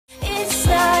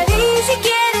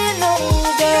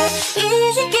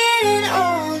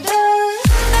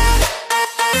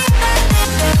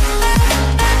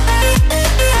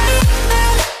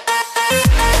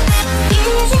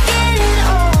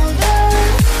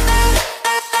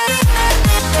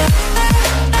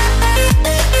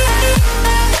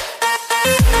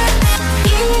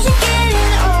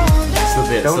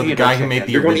So the guy who made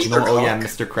the original "Oh yeah,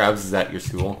 Mr. Krabs" is at your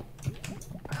school?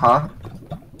 Huh?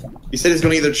 He said he's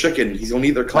gonna eat their chicken. He's gonna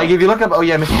eat their cock. Like, if you look up "Oh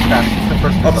yeah, Mr. Krabs," it's the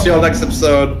first I'll see you on the next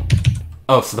episode.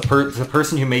 Oh, so the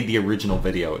person who made the original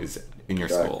video is in your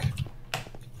school?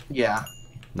 Yeah.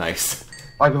 Nice.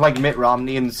 Like with Mitt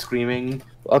Romney and screaming.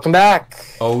 Welcome back.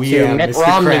 Oh yeah, to Mitt Mr.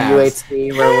 Romney Krabs.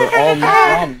 UHC, where we're all Mitt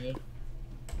Romney.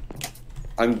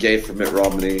 I'm gay for Mitt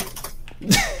Romney.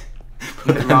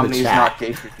 Mitt Romney is not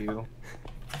gay for you.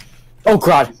 Oh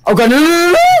god! Oh god!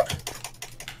 No!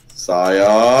 Siah.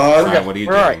 Alright, what are you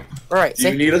doing? Alright, Do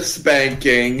you need a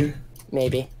spanking?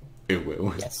 Maybe.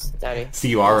 Ooh. Yes, daddy. So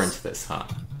you are into this, huh?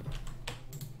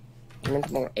 I'm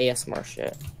into more ASMR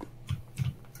shit.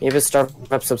 Maybe it's start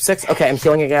of episode 6. Okay, I'm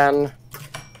healing again.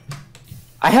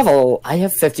 I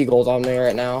have 50 gold on me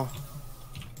right now.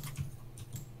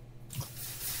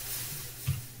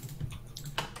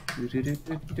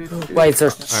 Wait,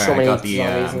 there's so many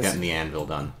I'm getting the anvil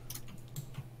done.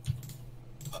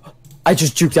 I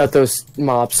just juked out those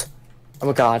mobs. Oh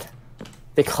my god.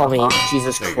 They call me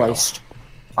Jesus There you Christ.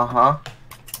 Uh-huh.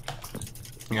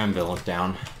 Anvil is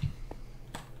down.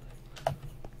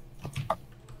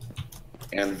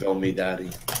 Anvil me, daddy.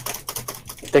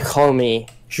 They call me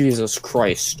Jesus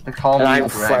Christ. They call me I'm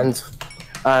Greg.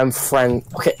 friend.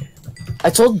 Okay, I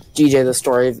told DJ the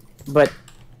story, but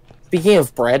speaking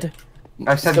of bread,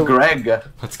 I said Greg.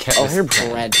 Let's get oh, this here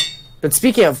bread. But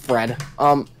speaking of bread,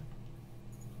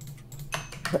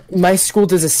 my school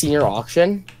does a senior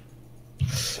auction.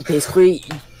 Basically,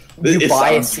 you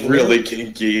buy a senior, really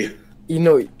kinky. you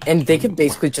know, and they could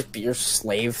basically just be your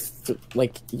slave,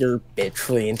 like your bitch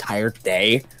for the entire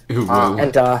day. Ooh,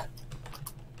 And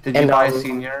Did you buy a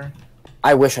senior?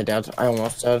 I wish I did. I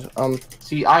almost did.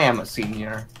 See, I am a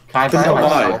senior. Can I But buy no,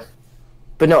 myself?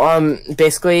 But no,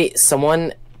 basically,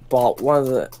 someone bought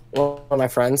one of my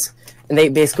friends, and they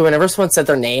basically, whenever someone said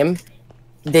their name,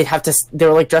 they'd have to. They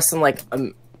were like dressed in like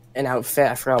an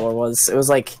outfit. I forgot what it was. It was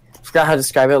like I forgot how to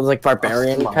describe it. It was like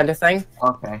barbarian kind of thing.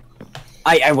 Okay.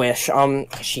 I wish.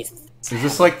 She's. Is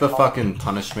this like the fucking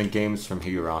punishment games from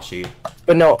Higurashi?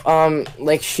 But no,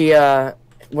 like she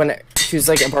when she was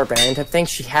like a barbarian type thing,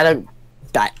 she had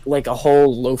like a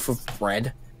whole loaf of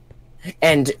bread.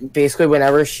 And basically,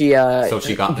 whenever she So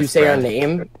she got you say her bread.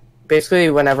 name, basically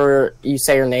whenever you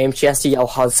say her name, she has to yell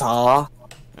huzzah.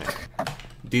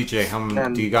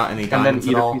 DJ, do you got any And then diamonds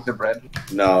eat at a all? piece of bread.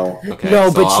 No. Okay, No,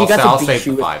 so but she got I'll to save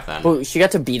beat the you. 5 then. But she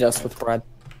got to beat us with bread.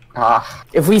 Ah.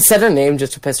 If we said her name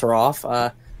just to piss her off,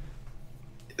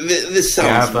 This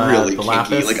sounds really the kinky.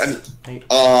 lapis? Like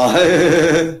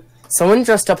I'm. someone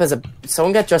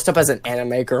got dressed up as an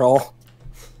anime girl.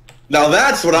 Now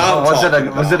that's what I'm was talking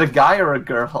about. it a guy or a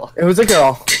girl? It was a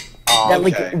girl Oh, that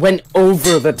okay. like went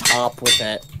over the top with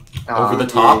it. Over the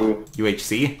top? Ooh.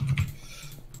 UHC?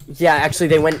 Yeah, actually,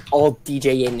 they went all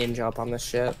DJ and Ninja up on this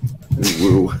shit.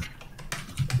 Woo.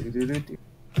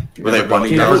 Were they a bunny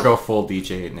You never girl? go full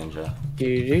DJ Ninja.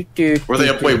 Were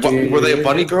they were they a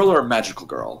bunny girl or a magical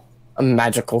girl? A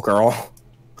magical girl.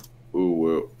 Ooh,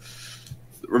 woo.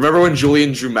 Remember when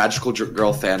Julian drew magical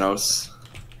girl Thanos?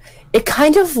 It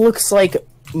kind of looks like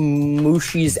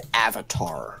Mushi's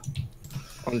avatar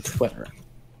on Twitter.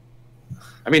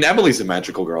 I mean, Emily's a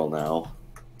magical girl now.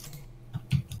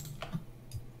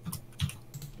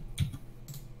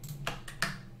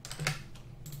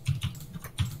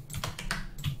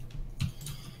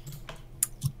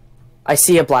 I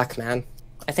see a black man.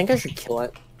 I think I should kill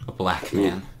it. A black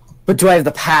man. But do I have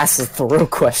the pass is the real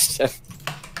question.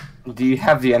 Do you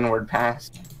have the N-word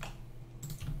pass?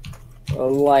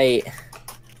 Light.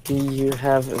 Do you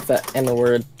have the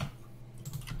N-word?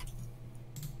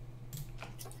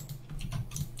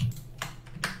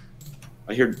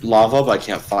 I hear lava, but I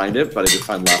can't find it. But I did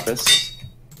find lapis.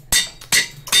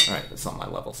 Alright, that's all my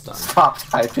levels done. Stop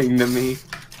typing to me.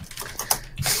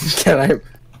 Can I?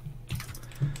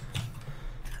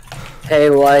 Hey,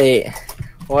 Light.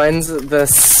 When's the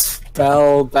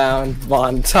spellbound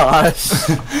montage?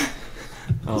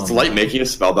 Is Light making a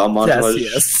spellbound montage?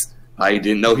 Yes. I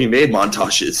didn't know he made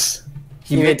montages.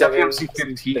 He made WMC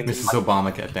 15. This is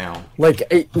Obama get down.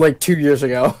 Like 2 years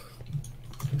ago.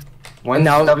 When's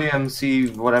now-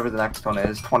 WMC, whatever the next one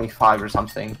is, 25 or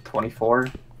something? 24?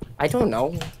 I don't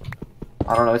know.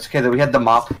 I don't know, it's okay that we had the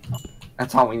mop.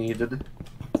 That's all we needed.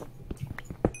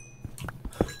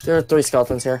 There are 3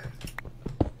 skeletons here.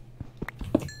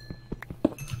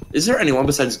 Is there anyone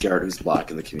besides Garrett who's black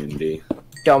in the community?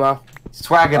 Domo.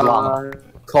 Swagadlon. I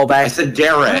Colbay. said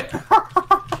Garrett.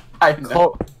 I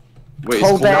know. Wait, is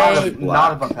Colbert. Colbert Not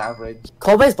black? above average.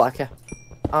 Colbay's black, yeah.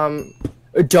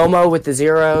 Domo with the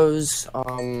zeros.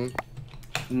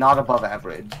 Not above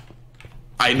average.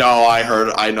 I know,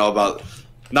 I know about...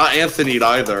 Not Anthony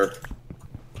either.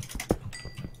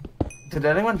 Did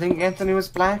anyone think Anthony was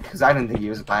black? Because I didn't think he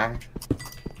was black.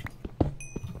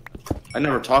 I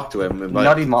never talked to him, but...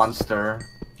 Nutty Monster.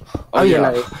 Oh, yeah,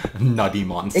 Nutty. Nutty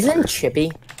monster. Isn't it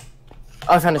Chippy?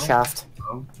 Oh, I found a shaft.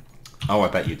 Oh, I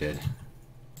bet you did.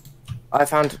 I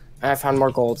found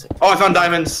more gold. Oh, I found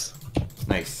diamonds!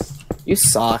 Nice. You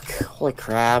suck. Holy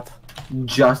crap.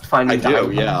 Just finding I do,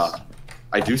 diamonds. yeah.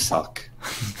 I do suck.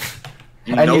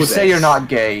 You And know you say this. you're not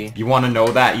gay. You want to know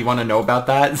that? You want to know about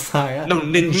that, Siah? No,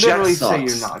 You Ninja literally sucks.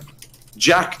 say you're not.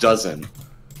 Jack doesn't.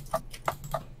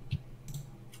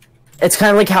 It's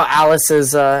kind of like how Alice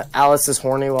is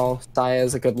horny while Siah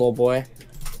is a good little boy.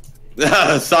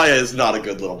 Siah is not a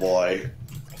good little boy.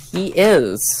 He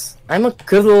is. I'm a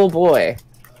good little boy.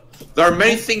 There are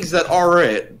many things that are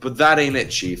it, but that ain't it,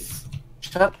 Chief.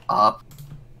 Shut up.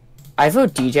 I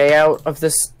vote DJ out of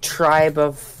this tribe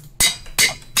of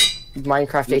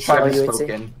Minecraft The tribe ACL has UHC.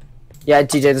 spoken. Yeah,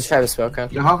 DJ, this tribe has spoken.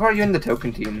 Yo, how far are you in the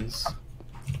token teams?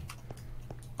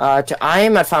 I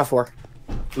am at Final 4.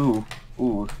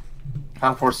 Ooh.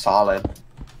 Time for solid.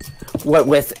 What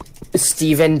with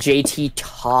Steven, JT,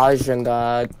 Taj, and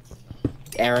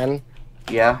Aaron?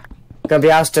 Yeah. Gonna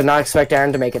be honest, did not expect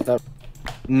Aaron to make it though.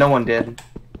 No one did.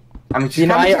 I mean, You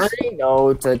know, I already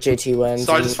know that JT wins.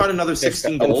 So I just found another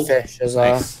 16 and gold. Fish is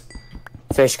Nice.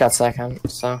 Fish got second,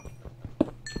 so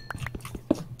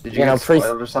Did you you know, get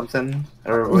spoiled or something?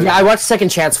 Or yeah, I watched Second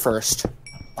Chance first.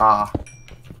 Ah.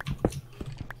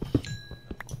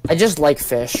 I just like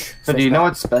Fish. So do you know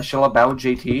what's special about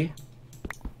JT?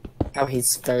 How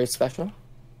he's very special?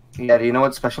 Yeah, do you know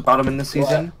what's special about him in this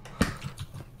season?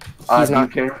 He's do you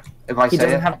not. care if I He say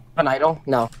doesn't it? have an idol.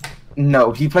 No.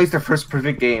 No, he plays their first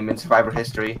perfect game in Survivor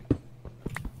history.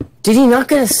 Did he not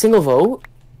get a single vote?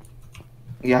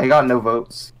 Yeah, he got no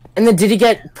votes. And then did he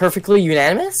get perfectly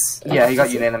unanimous? Yeah, he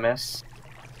got unanimous.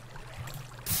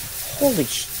 Holy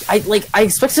I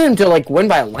expected him to like win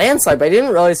by a landslide, but I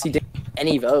didn't realize he didn't get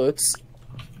any votes.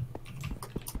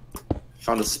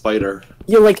 Found a spider.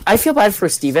 Yeah, like I feel bad for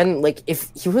Steven. Like if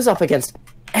he was up against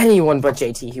anyone but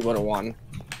JT, he would have won.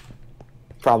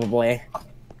 Probably.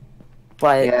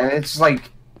 But Yeah, it's like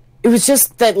it was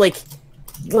just that like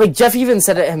Jeff even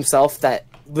said it himself that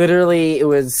literally it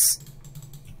was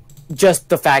just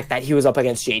the fact that he was up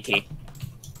against JT.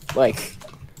 Like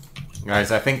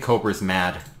Guys, I think Cobra's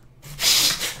mad.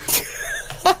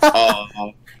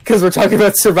 because we're talking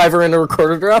about Survivor in a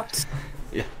recorded round.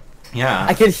 Yeah.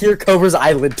 I could hear Cobra's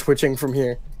eyelid twitching from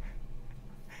here.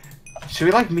 should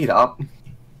we like meet up?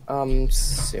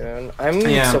 Soon. I'm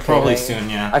Yeah, still probably playing. soon,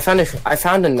 yeah. I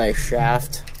found a nice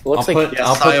shaft. Looks I'll like put, Yeah,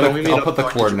 I'll Siah, put when we the, meet I'll up, put the I'll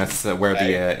get coordinates you- where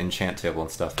Okay. the enchant table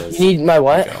and stuff is. you need my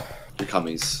what? Go. The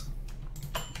cummies.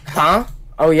 Huh?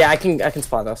 Oh yeah, I can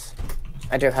supply this.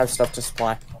 I do have stuff to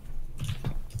supply.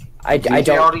 I He don't.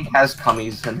 already has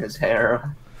cummies in his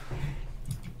hair.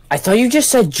 I thought you just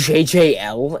said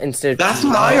JJL instead of. That's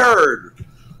what I heard!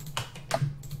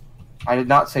 I did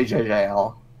not say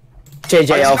JJL.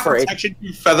 JJL for it. protection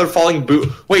feather falling boot.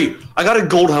 Wait, I got a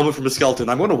gold helmet from a skeleton.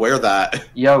 I'm gonna wear that.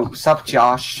 Yo, sup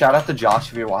Josh? Shout out to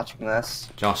Josh if you're watching this.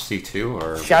 Josh C2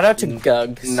 or Shout out to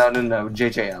Gugs. No,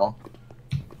 JJL.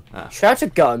 Shout out to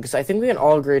Gugs. I think we can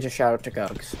all agree to shout out to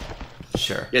Gugs.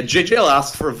 sure. Yeah, JJL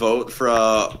asked for a vote for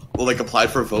applied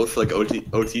for a vote for like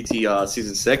OTT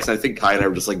season 6. And I think Kai and I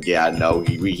were just like, yeah, no,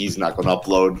 he's not gonna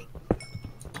upload.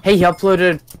 Hey, he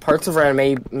uploaded parts of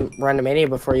Randomania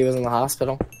before he was in the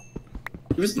hospital.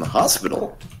 He was in the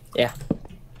hospital. Yeah.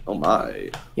 Oh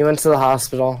my. He went to the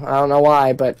hospital. I don't know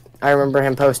why, but I remember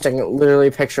him posting literally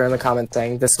a picture in the comment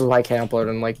saying, "This is why I can't upload,"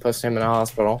 and like posting him in a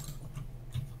hospital.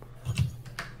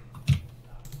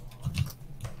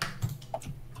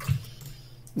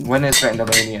 When is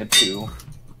Randomania 2?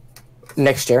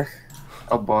 Next year,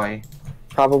 Oh boy.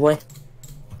 probably.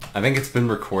 I think it's been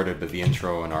recorded, but the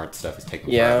intro and art stuff is taking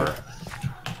Yeah. forever.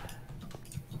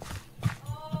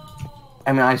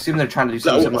 I mean, I assume they're trying to do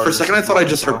something similar For a to second, I thought I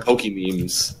just heard Pokemon. Poke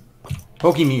memes.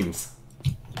 Poke memes.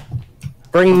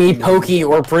 Bring me Pokey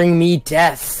or bring me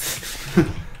death.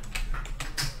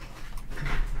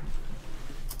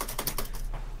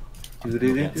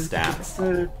 Get stats.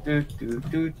 Do do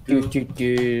do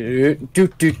do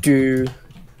do do.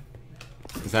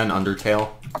 Is that an Undertale?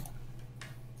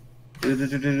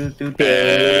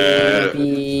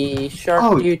 Baby shark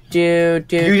Oh, do do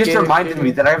do. You just do, reminded do.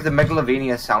 me that I have the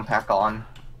Megalovania sound pack on.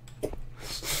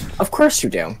 Of course you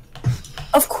do.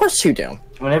 Of course you do.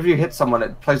 Whenever you hit someone,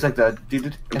 it plays like the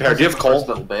Impair, do you have coal? a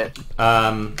little bit.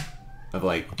 Of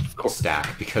like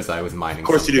stack because I was mining. Of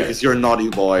course some you do, to because you're a naughty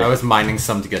boy. I was mining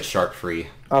some to get shark free.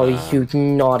 Oh, you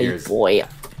naughty here's- boy.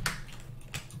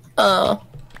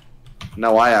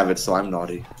 Now I have it, so I'm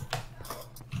naughty.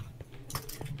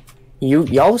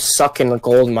 Y'all suck in the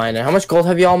gold mining. How much gold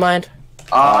have y'all mined?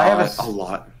 I have A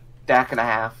lot. stack and a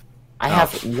half. I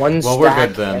have one Well, stack. we're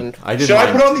good then. And I did Should I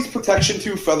mine. put on these protection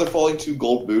 2, feather falling 2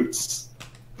 gold boots?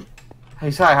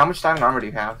 Hey, sorry, how much diamond armor do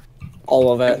you have?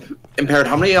 all of it. Impaired,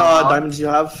 how many diamonds do you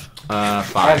have? I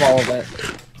 5. have all of it.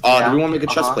 Do we want to make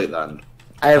a chest plate then?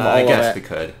 I have all I of guess we it.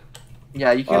 could.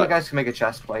 Yeah, you guys can make a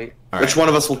chest plate. All Which right. one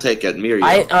of us will take it? Me or you?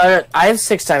 I have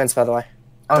 6 diamonds, by the way.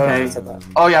 Okay. I said that.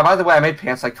 Oh yeah, by the way, I made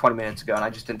pants like 20 minutes ago, and I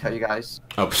just didn't tell you guys.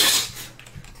 Oh.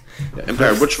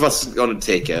 Impaired, which of us is going to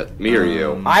take it? Me or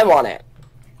you? I want it.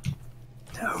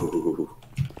 No.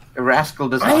 Rascal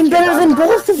does not I am take better than diamond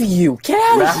armor. both of you. Get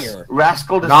out of here.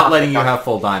 Rascal does Not letting take you diamond- have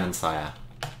full diamond, Siah.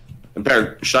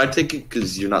 Impaired, should I take it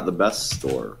because you're not the best,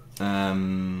 or?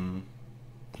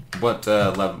 What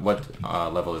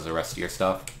level is the rest of your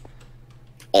stuff?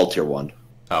 All tier 1.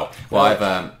 Oh, well,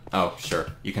 I've oh, sure,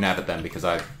 you can have it then because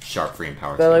I have sharp, free, and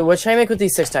power. By the way, what should I make with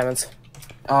these 6 diamonds?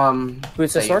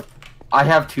 Boots of save. sword? I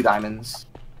have 2 diamonds.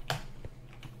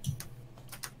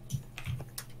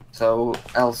 So,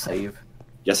 L save.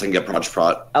 Yes, I can get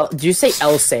Prot. Do you say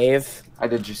L save? I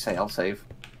did just say L save.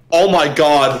 Oh my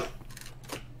god!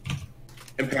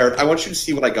 Impaired, I want you to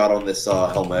see what I got on this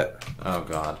helmet. Oh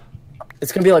god,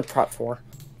 It's gonna be like Prot 4.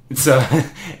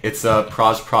 it's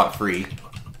prot free.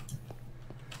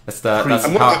 That's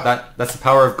the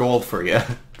power of gold for you.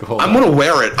 Gold. I'm gonna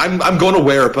wear it. I'm going to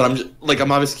wear it, but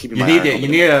I'm obviously keeping You my need eye it. on You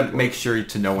need to make sure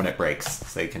to know when it breaks,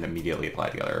 so you can immediately apply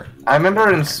the other. I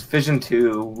remember in Vision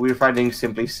 2, we were fighting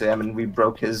Simply Sim, and we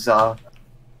broke his gold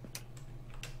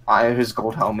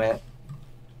helmet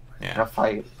in a Yeah.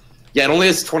 fight. Yeah, it only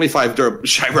has 25 durability.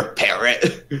 Should I repair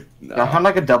it? No. Yeah, I found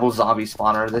like a double zombie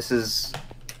spawner. This is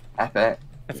epic.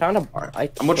 I found a. I'm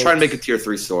gonna try and make a tier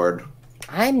 3 sword.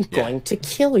 I'm going to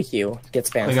kill you. Get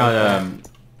spammed. I got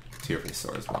tier 3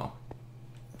 sword as well.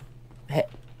 Hey,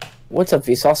 what's up,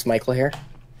 Vsauce? Michael here.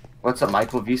 What's up,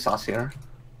 Michael Vsauce here?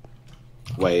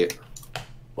 Wait.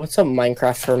 What's up,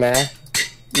 Minecraft for me?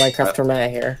 Minecraft for me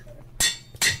here.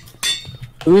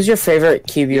 Who's your favorite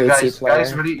Cube You UHC guys, player?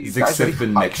 guys ready? You guys ready for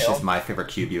Zixif hot Mitch kill? is my favorite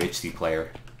Cube UHC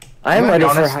player. I'm To ready be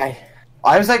for honest, high.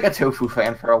 I was like a Tofu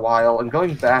fan for a while, and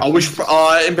going back. Oh, we should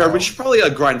probably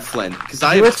grind flint because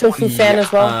I You a have Tofu fan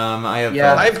as well? I have.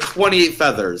 Yeah. I have 28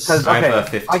 feathers. Because I have a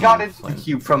okay, 15 I got into the flint.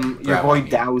 cube from your Grab boy one,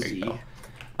 there you Dowsy. go.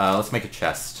 Let's make a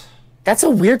chest. That's a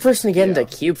weird person to get into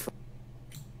Cube.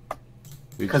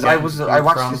 Because I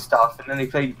watched his stuff, and then he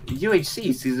played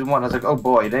UHC season 1. I was like, oh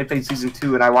boy. Then he played season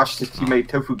 2, and I watched his teammate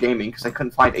Tofu Gaming because I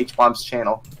couldn't find H-Bomb's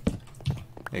channel.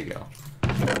 There you go.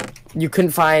 You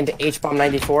couldn't find H-Bomb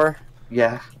 94?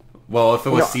 Yeah. Well, if it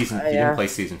was No, season, he yeah. didn't play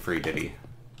season 3, did he?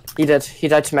 He did. He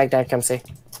died to Magnetic MC.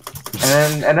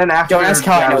 And then after Don't ask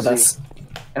how I know Dowsy- this.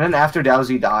 And then after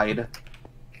Dowsy died,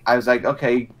 I was like,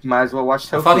 okay, might as well watch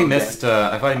Tofu. I thought he again. missed.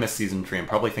 I thought he missed season 3. I'm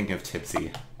probably thinking of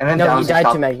Tipsy. And then No, he Dowsy died to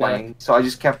stopped Magnetic. playing, so I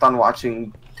just kept on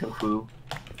watching Tofu.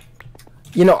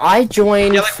 You know, I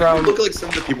joined Yeah, like when from... you look at like some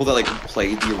of the people that like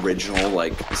played the original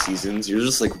like seasons, you're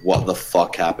just like, what the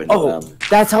fuck happened Oh, to them?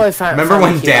 that's how I found. Remember found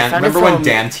when Cube. I Dan? found it Remember when from-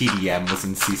 Dan TDM was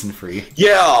in season 3?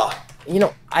 Yeah, You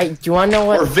know, do you want to know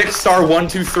or what?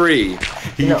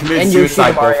 Vicstar123. He No, committed and suicide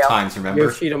Yoshi both Mario. times. Remember?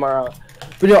 Yoshi tomorrow.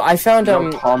 But no, I found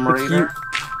No Palm the Raider? Cube,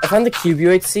 I found the Cube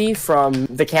UHC from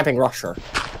the Camping Rusher.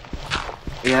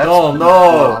 Yeah, that's No, pretty no,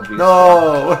 obvious.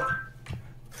 no.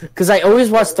 Because I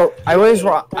always watched the. I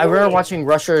remember watching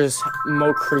Rusher's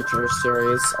Mo Creatures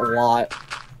series a lot.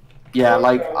 Yeah,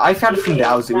 like, I found it from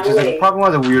Dowsy, which is like, probably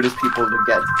one of the weirdest people to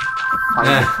get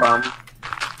find it from.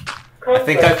 I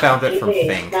think I found it from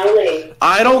Fink.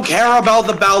 I don't care about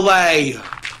the ballet.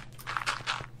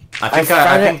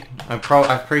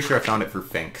 I'm pretty sure I found it through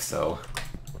Fink, so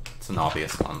it's an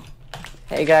obvious one.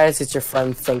 Hey guys, it's your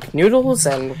friend Think Noodles,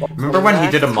 and Remember when he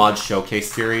did a mod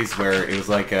showcase series where it was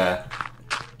like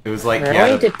Remember yeah,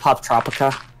 when he did Pop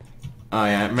Tropica? oh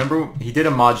yeah, remember he did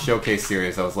a mod showcase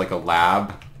series that was like a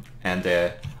lab, and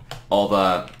all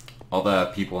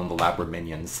the people in the lab were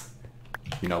minions.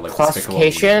 You know, like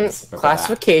Classification, despicable minions. Remember that?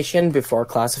 classification before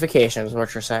classification is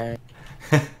what you're saying.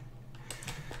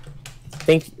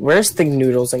 Where's Think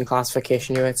Noodles in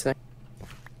classification? You would say.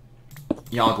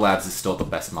 Yogg Labs is still the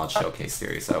best mod showcase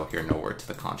series. I will hear no word to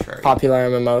the contrary. Popular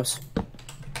MMOs.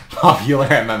 Popular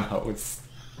MMOs.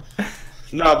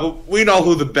 No, but we know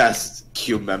who the best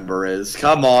Cube member is.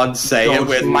 Come on, say it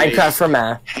with me. Minecraft for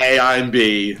me. Hey, I'm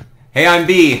B. Hey, I'm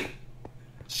B.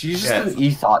 She's just Yes. an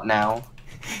e-thought now.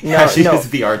 Yeah, she no. does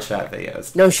VR chat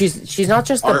videos. No, she's not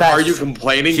just the best. Are you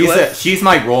complaining, She's Glyph? she's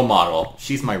my role model.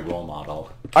 She's my role model.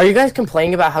 Are you guys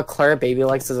complaining about how Clara Baby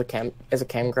likes as a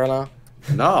cam girl now?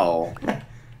 No.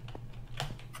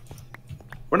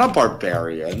 We're not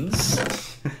barbarians.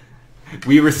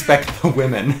 We respect the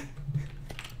women.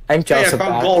 I'm jealous Hey, I of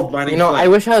found Bash. gold mining You know, flint. I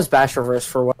wish I was Bash Reverse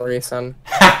for one reason.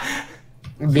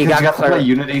 Because you got to Clara- play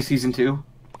Unity Season 2?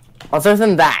 Other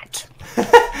than that,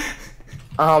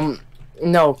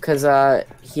 no, cause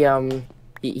he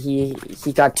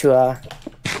got to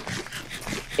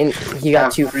he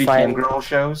got to free cam find girl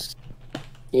shows?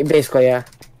 basically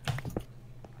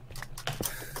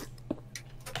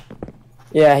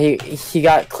yeah he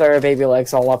got Clara Baby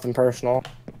legs all up in personal.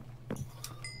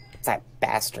 That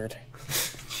bastard.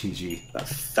 GG. That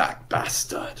fat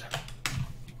bastard.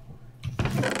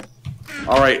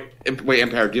 Alright, wait,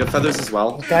 Impair, do you have feathers as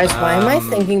well? Guys, why am I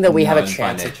thinking that we have a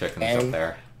chance Find at chickens game? up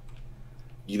there.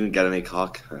 You didn't get any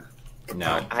cock?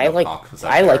 No, I no like cock was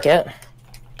up I there. like it.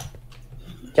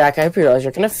 Jack, I hope you realize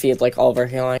you're gonna feed like all of our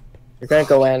healing. You're gonna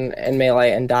go in and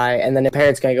melee and die, and then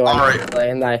Impaired's gonna go in and melee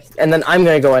and die, and then I'm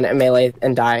gonna go in and melee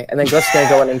and die, and then Glyph's gonna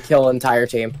go in and kill the entire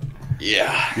team.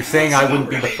 Yeah. You're saying I wouldn't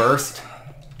be the first?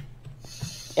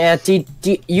 Yeah,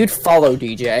 you'd follow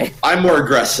DJ. I'm more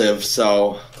aggressive,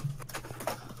 so...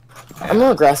 I'm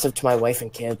more aggressive to my wife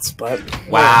and kids, but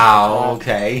Wow,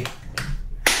 okay.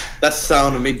 That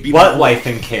sound made me... What wife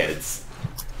and kids?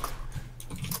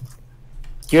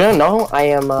 You don't know?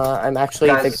 I'm actually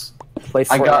Guys, played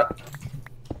I Fortnite. got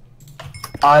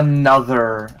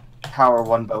another Power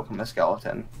 1 bow from a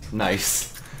skeleton.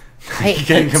 Nice. I You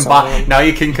can hate combine. someone. Now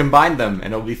you can combine them,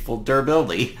 and it'll be full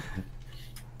durability.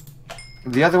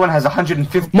 The other one has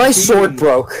 150. My sword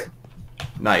broke.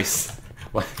 Nice.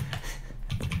 What?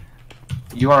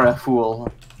 You are a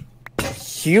fool.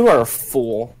 You are a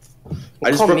fool. I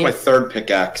just Call broke me- my third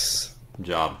pickaxe. Good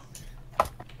job.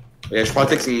 Yeah, I should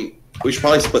probably take some... We should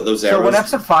probably split those So when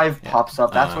arrows. episode 5 pops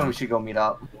up, that's when Um, we should go meet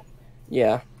up.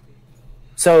 Yeah.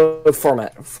 So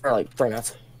format for like 3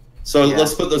 minutes. So Yeah.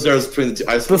 let's split those arrows between the two.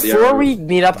 I split the Before arrow. we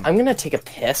meet up, I'm gonna take a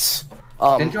piss.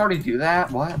 Didn't you already do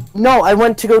that? What? No, I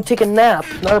went to go take a nap,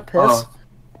 not a piss.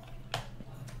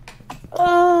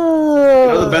 Oh.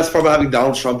 You know the best part about having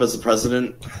Donald Trump as the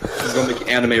president? He's gonna make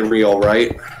anime real,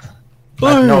 right?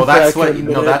 No, that's Back what. in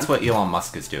No, the- that's what Elon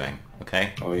Musk is doing.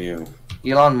 Okay. Oh, you.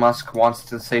 Elon Musk wants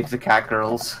to save the cat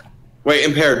girls. Wait,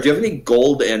 Impaired, do you have any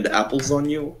gold and apples on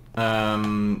you?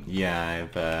 Yeah,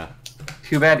 I have.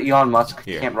 Too bad Elon Musk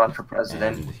Here. can't run for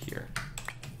president. And here.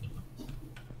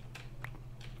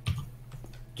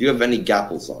 Do you have any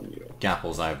gapples on you?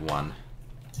 Gapples, I have 1.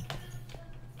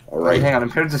 Wait, Alright. hang on,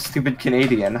 Impaired's a stupid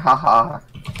Canadian. Haha.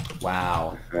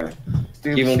 Wow. Okay.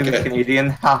 Stupid, He won't stupid get- Canadian.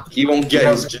 Ha. He won't get He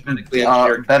his has, genetically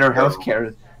engineered better arrow. healthcare.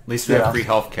 At least we Yeah. have free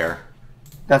healthcare.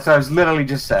 That's what I was literally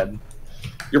just said.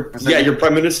 Your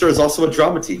prime minister is also a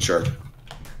drama teacher.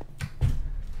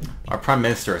 Our prime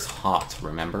minister is hot.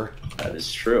 Remember? That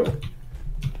is true.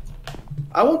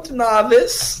 I won't deny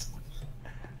this.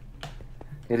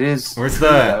 It is. Where's true,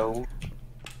 the- though.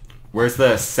 Where's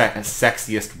the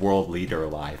sexiest world leader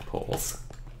alive polls?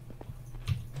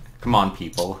 Come on,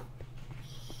 people.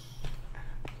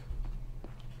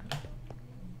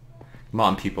 Come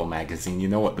on, People magazine. You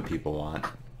know what the people want,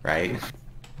 right?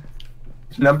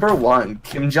 Number 1,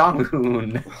 Kim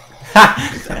Jong-un.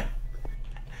 I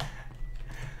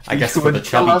guess You for the would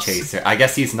kill chubby us. chaser. I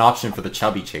guess he's an option for the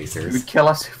chubby He chasers. would kill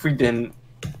us if we didn't.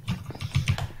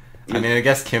 I mean, I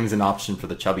guess Kim's an option for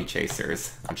the chubby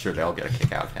chasers. I'm sure they'll get a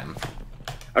kick out of him.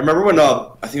 I remember when I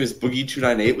think it was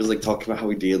Boogie298 was like talking about how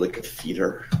he dated like a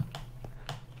feeder.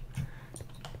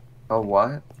 Oh,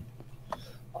 what?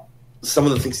 Some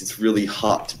of them thinks it's really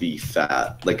hot to be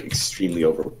fat, like extremely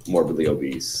morbidly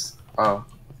obese. Oh.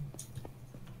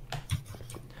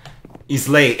 He's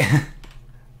late.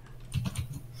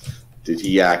 Did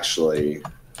he actually?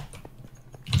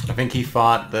 I think he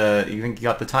fought the. You think he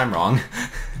got the time wrong?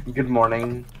 Good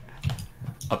morning.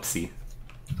 Upsie.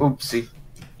 Oopsie.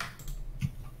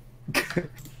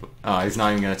 Oh, he's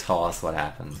not even gonna tell us what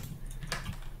happened.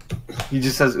 He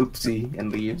just says oopsie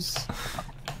and leaves.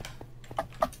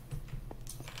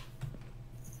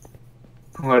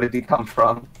 Where did he come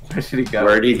from? Where should he go?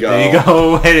 Where'd he go? There you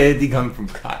go. Where did he come from,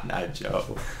 Cotton Eye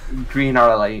Joe? Green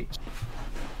RLH.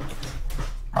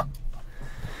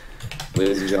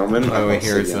 Ladies and gentlemen, Oh, I'm wait, once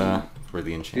here's again- where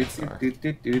the enchants are.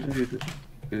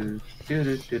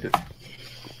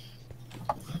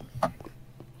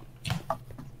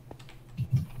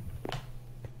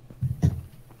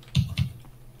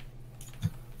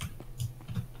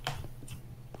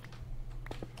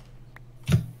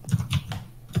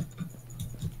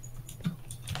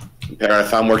 There, I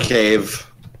found more cave.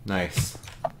 Nice.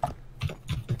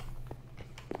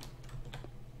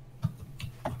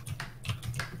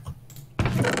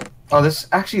 Oh,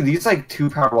 these like 2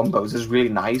 power 1 bows is really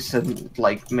nice and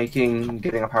like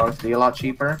getting a power 3 a lot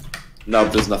cheaper. No,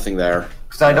 there's nothing there.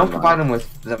 Because I don't combine them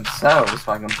with themselves,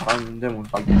 so I can combine them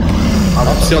with like.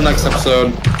 See you next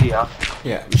episode. Yeah.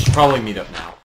 Yeah, we should probably meet up now.